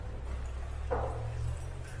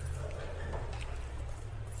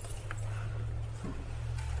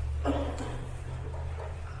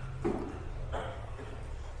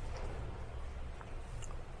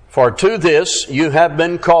For to this you have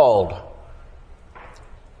been called,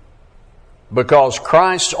 because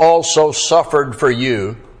Christ also suffered for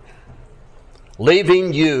you,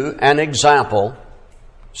 leaving you an example,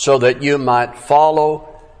 so that you might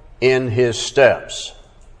follow in his steps.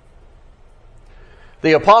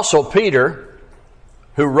 The Apostle Peter,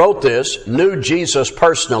 who wrote this, knew Jesus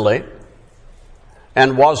personally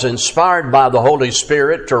and was inspired by the Holy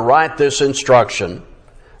Spirit to write this instruction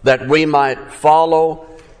that we might follow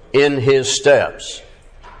in his steps.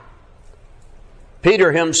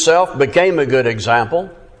 Peter himself became a good example.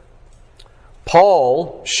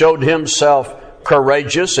 Paul showed himself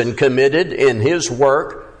courageous and committed in his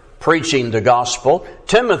work, preaching the gospel.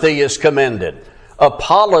 Timothy is commended.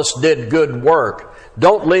 Apollos did good work.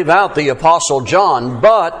 Don't leave out the Apostle John,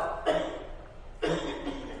 but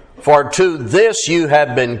for to this you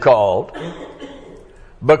have been called,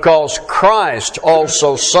 because Christ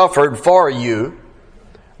also suffered for you,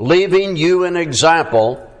 leaving you an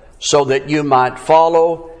example, so that you might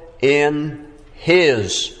follow in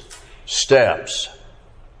his steps.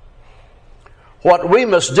 What we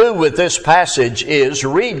must do with this passage is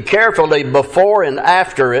read carefully before and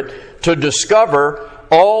after it to discover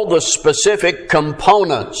all the specific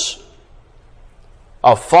components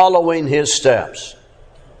of following his steps.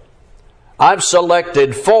 I've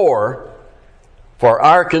selected 4 for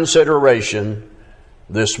our consideration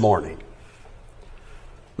this morning.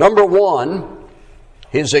 Number 1,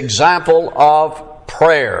 his example of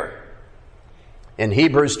prayer. In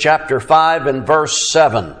Hebrews chapter 5 and verse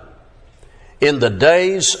 7, in the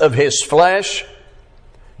days of his flesh,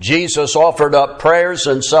 Jesus offered up prayers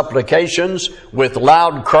and supplications with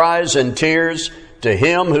loud cries and tears to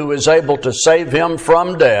him who is able to save him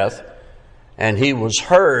from death, and he was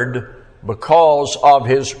heard because of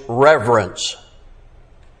his reverence.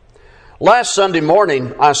 Last Sunday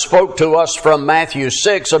morning, I spoke to us from Matthew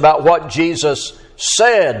 6 about what Jesus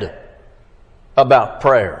said about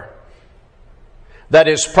prayer that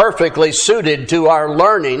is perfectly suited to our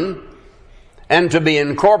learning and to be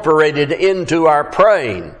incorporated into our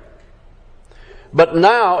praying. But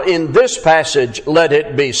now in this passage, let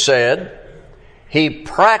it be said, he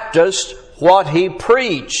practiced what he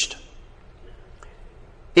preached,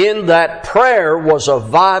 in that prayer was a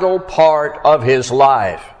vital part of his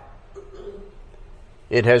life.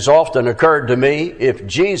 It has often occurred to me, if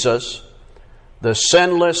Jesus, the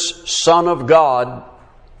sinless Son of God,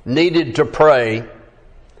 needed to pray,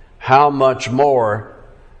 how much more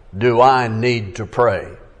do I need to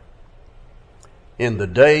pray? In the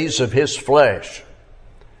days of his flesh,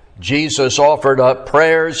 Jesus offered up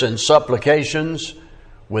prayers and supplications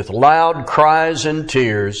with loud cries and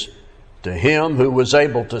tears to him who was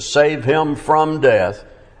able to save him from death,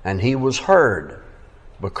 and he was heard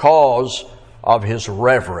because of his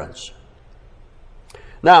reverence.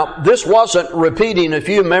 Now, this wasn't repeating a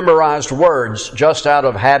few memorized words just out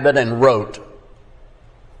of habit and rote.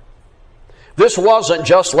 This wasn't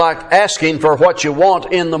just like asking for what you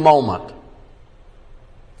want in the moment.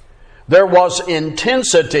 There was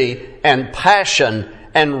intensity and passion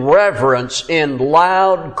and reverence in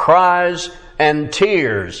loud cries and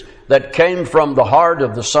tears that came from the heart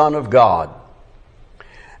of the Son of God.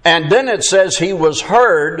 And then it says he was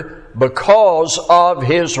heard because of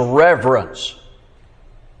his reverence.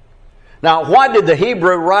 Now, why did the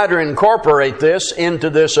Hebrew writer incorporate this into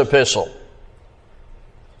this epistle?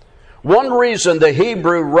 One reason the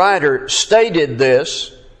Hebrew writer stated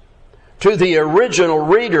this to the original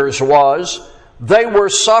readers was they were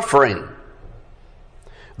suffering.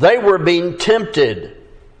 They were being tempted.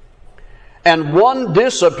 And one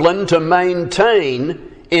discipline to maintain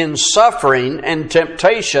in suffering and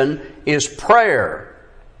temptation is prayer.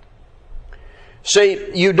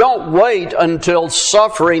 See, you don't wait until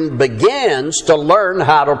suffering begins to learn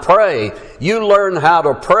how to pray. You learn how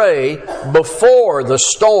to pray before the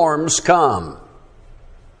storms come.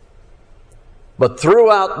 But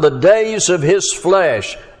throughout the days of his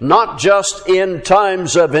flesh, not just in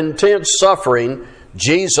times of intense suffering,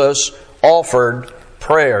 Jesus offered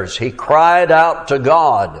prayers. He cried out to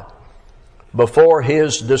God before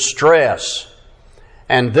his distress.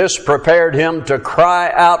 And this prepared him to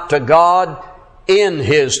cry out to God in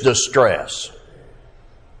his distress.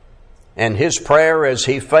 And his prayer as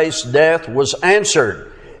he faced death was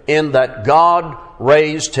answered in that God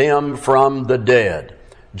raised him from the dead.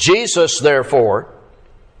 Jesus, therefore,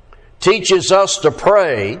 teaches us to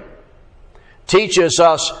pray, teaches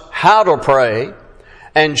us how to pray,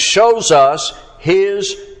 and shows us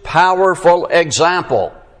his powerful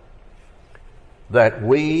example that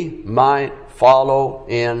we might follow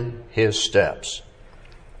in his steps.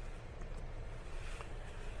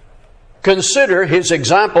 Consider his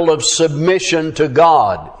example of submission to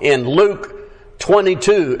God in Luke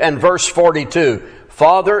 22 and verse 42.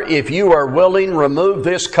 Father, if you are willing, remove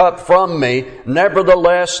this cup from me.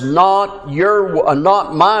 Nevertheless, not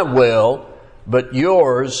my will, but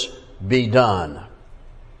yours be done.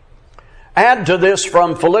 Add to this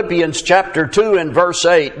from Philippians chapter 2 and verse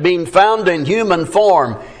 8, being found in human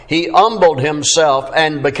form, he humbled himself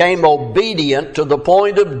and became obedient to the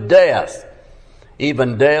point of death,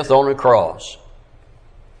 even death on a cross.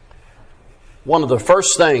 One of the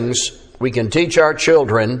first things we can teach our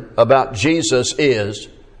children about Jesus is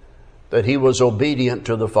that he was obedient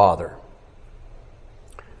to the Father.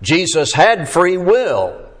 Jesus had free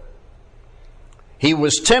will. He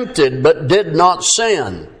was tempted but did not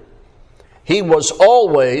sin. He was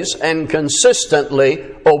always and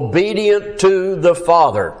consistently obedient to the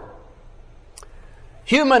Father.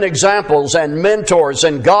 Human examples and mentors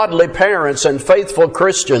and godly parents and faithful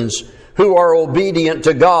Christians who are obedient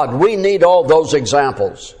to God, we need all those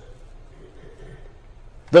examples.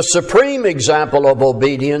 The supreme example of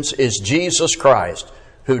obedience is Jesus Christ,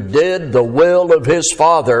 who did the will of his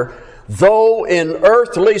Father, though in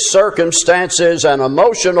earthly circumstances and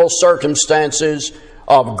emotional circumstances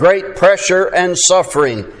of great pressure and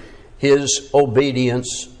suffering, his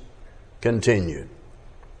obedience continued.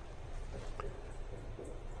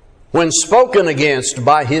 When spoken against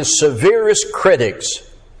by his severest critics,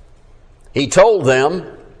 he told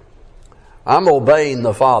them, I'm obeying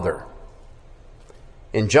the Father.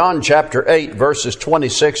 In John chapter 8, verses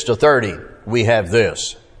 26 to 30, we have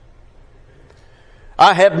this.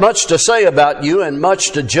 I have much to say about you and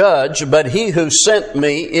much to judge, but he who sent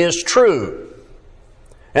me is true.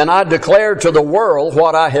 And I declare to the world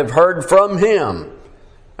what I have heard from him.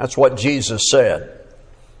 That's what Jesus said.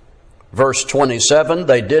 Verse 27,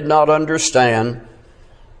 they did not understand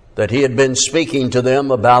that he had been speaking to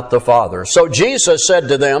them about the Father. So Jesus said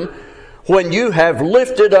to them, when you have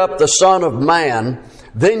lifted up the Son of Man,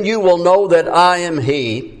 then you will know that I am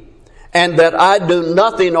he, and that I do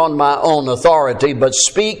nothing on my own authority, but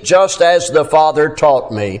speak just as the Father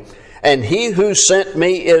taught me. And he who sent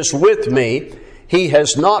me is with me. He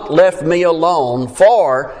has not left me alone,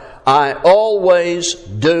 for I always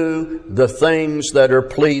do the things that are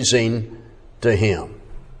pleasing to him.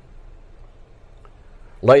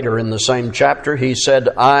 Later in the same chapter, he said,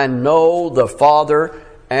 I know the Father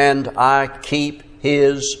and I keep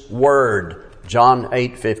his word. John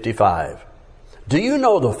 8:55. Do you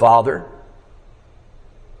know the Father?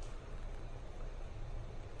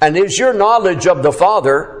 And is your knowledge of the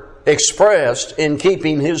Father expressed in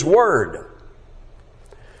keeping his word?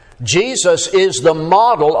 Jesus is the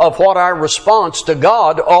model of what our response to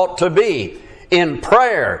God ought to be. In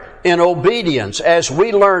prayer, in obedience, as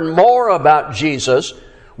we learn more about Jesus,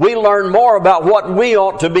 we learn more about what we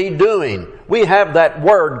ought to be doing. We have that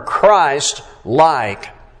word, Christ-like.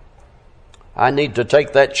 I need to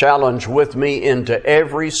take that challenge with me into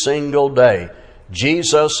every single day.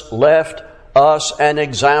 Jesus left us an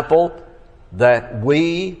example that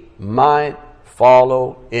we might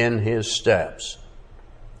follow in his steps.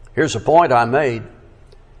 Here's a point I made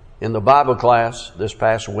in the Bible class this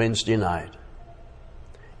past Wednesday night.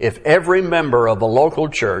 If every member of a local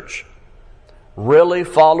church really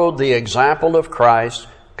followed the example of Christ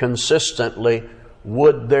consistently,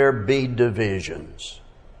 would there be divisions?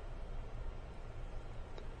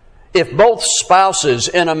 If both spouses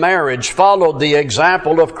in a marriage followed the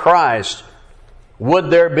example of Christ, would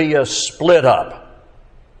there be a split up?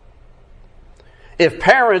 If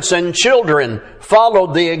parents and children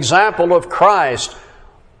followed the example of Christ,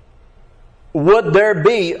 would there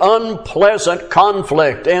be unpleasant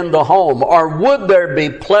conflict in the home, or would there be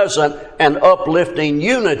pleasant and uplifting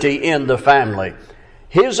unity in the family?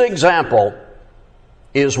 His example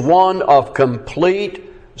is one of complete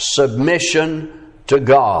submission to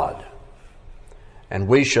God, and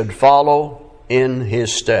we should follow in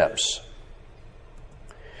his steps.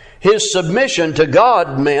 His submission to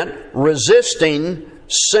God meant resisting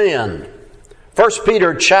sin. 1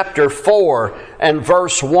 Peter chapter 4 and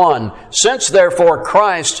verse 1, since therefore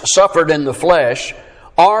Christ suffered in the flesh,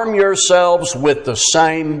 arm yourselves with the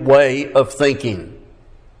same way of thinking.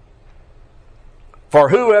 For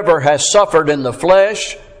whoever has suffered in the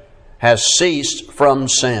flesh has ceased from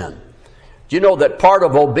sin. Do you know that part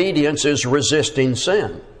of obedience is resisting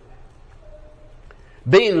sin?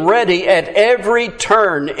 Being ready at every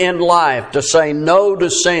turn in life to say no to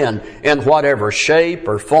sin in whatever shape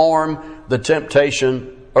or form the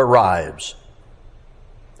temptation arrives.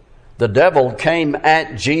 The devil came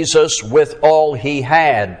at Jesus with all he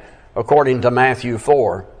had, according to Matthew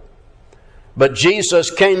 4. But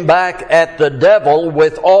Jesus came back at the devil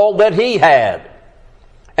with all that he had.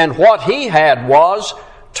 And what he had was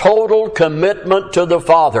total commitment to the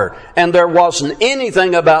Father. And there wasn't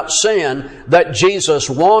anything about sin that Jesus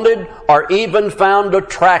wanted or even found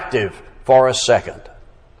attractive for a second,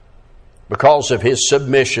 because of his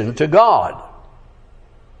submission to God.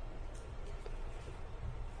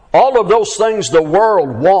 All of those things the world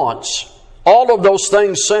wants, all of those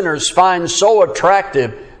things sinners find so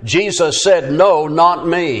attractive, Jesus said, no, not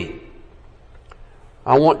me.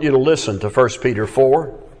 I want you to listen to 1 Peter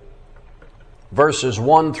 4, verses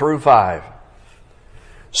 1 through 5.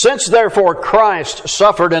 Since therefore Christ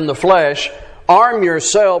suffered in the flesh, arm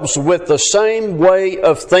yourselves with the same way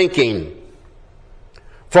of thinking.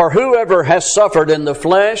 For whoever has suffered in the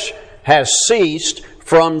flesh has ceased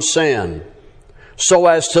from sin, so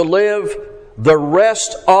as to live the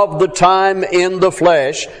rest of the time in the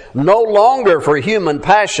flesh, no longer for human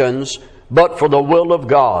passions, but for the will of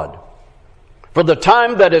God. For the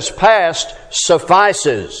time that is past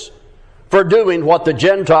suffices for doing what the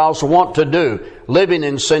Gentiles want to do, living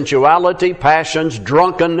in sensuality, passions,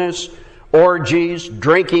 drunkenness, orgies,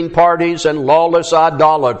 drinking parties, and lawless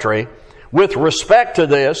idolatry. With respect to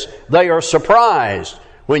this, they are surprised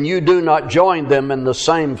when you do not join them in the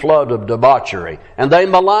same flood of debauchery. And they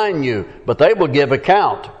malign you, but they will give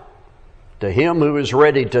account to him who is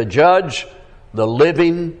ready to judge the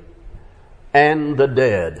living and the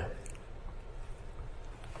dead.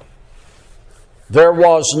 There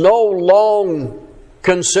was no long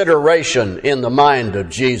consideration in the mind of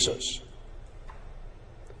Jesus.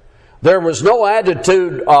 There was no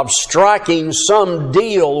attitude of striking some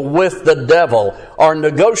deal with the devil or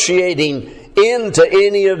negotiating into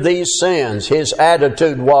any of these sins. His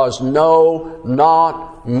attitude was, no,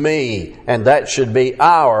 not me. And that should be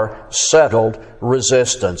our settled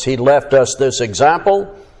resistance. He left us this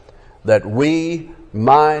example that we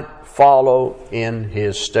might follow in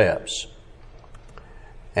his steps.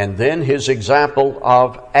 And then his example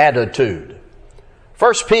of attitude.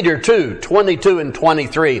 1 Peter 2, 22 and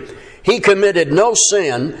 23. He committed no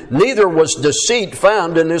sin, neither was deceit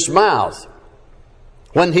found in his mouth.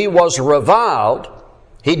 When he was reviled,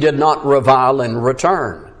 he did not revile in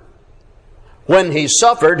return. When he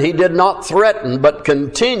suffered, he did not threaten, but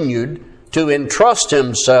continued to entrust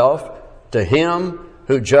himself to him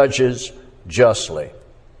who judges justly.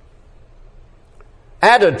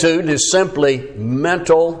 Attitude is simply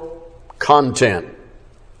mental content.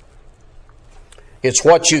 It's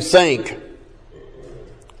what you think.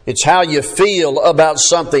 It's how you feel about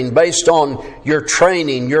something based on your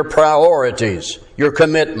training, your priorities, your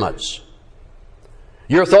commitments.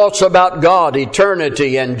 Your thoughts about God,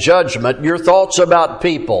 eternity, and judgment. Your thoughts about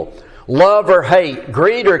people. Love or hate,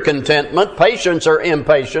 greed or contentment, patience or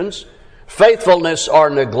impatience, faithfulness or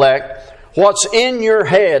neglect. What's in your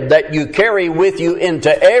head that you carry with you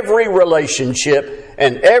into every relationship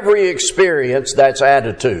and every experience, that's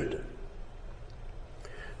attitude.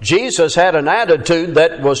 Jesus had an attitude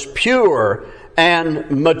that was pure and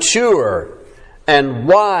mature and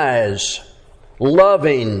wise,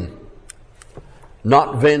 loving,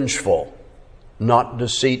 not vengeful, not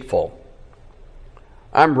deceitful.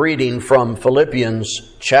 I'm reading from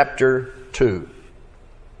Philippians chapter 2.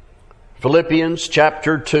 Philippians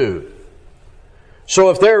chapter 2. So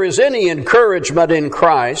if there is any encouragement in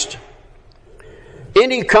Christ,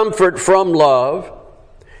 any comfort from love,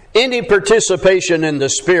 any participation in the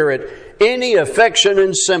Spirit, any affection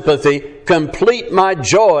and sympathy, complete my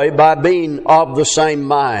joy by being of the same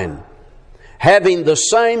mind, having the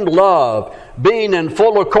same love, being in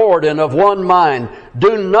full accord and of one mind.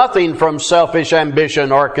 Do nothing from selfish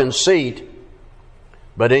ambition or conceit,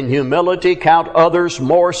 but in humility count others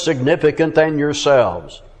more significant than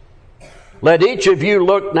yourselves. Let each of you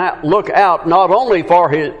look out not only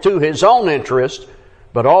to his own interest,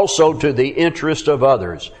 but also to the interest of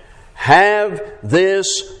others. Have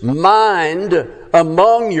this mind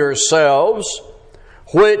among yourselves,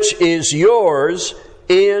 which is yours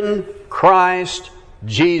in Christ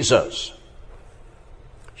Jesus.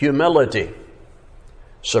 Humility,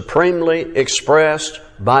 supremely expressed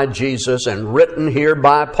by Jesus and written here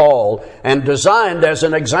by Paul and designed as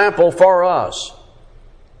an example for us.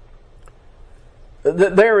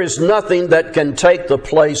 There is nothing that can take the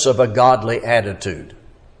place of a godly attitude.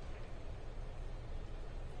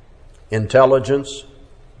 Intelligence,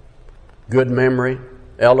 good memory,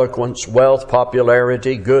 eloquence, wealth,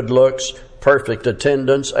 popularity, good looks, perfect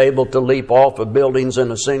attendance, able to leap off of buildings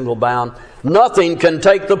in a single bound. Nothing can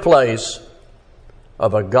take the place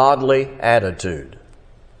of a godly attitude.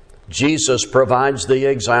 Jesus provides the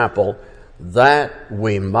example that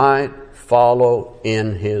we might follow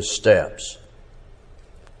in his steps.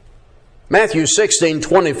 Matthew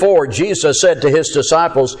 16:24, Jesus said to his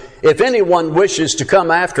disciples, "If anyone wishes to come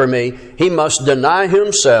after me, he must deny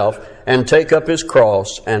himself and take up his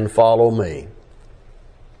cross and follow me."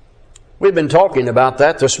 We've been talking about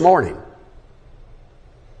that this morning.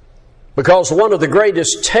 Because one of the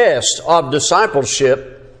greatest tests of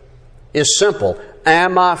discipleship is simple.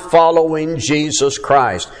 Am I following Jesus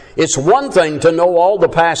Christ? It's one thing to know all the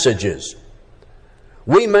passages.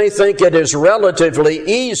 We may think it is relatively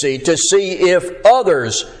easy to see if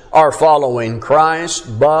others are following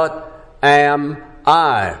Christ, but am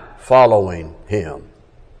I following Him?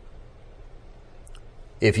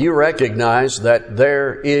 If you recognize that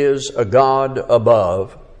there is a God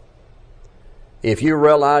above, if you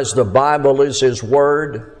realize the Bible is His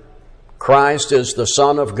Word, Christ is the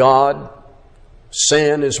Son of God,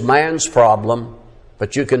 sin is man's problem,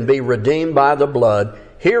 but you can be redeemed by the blood,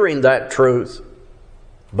 hearing that truth,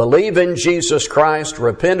 believe in Jesus Christ,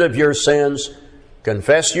 repent of your sins,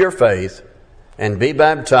 confess your faith, and be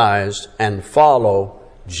baptized and follow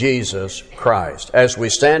Jesus Christ. As we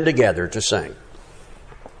stand together to sing.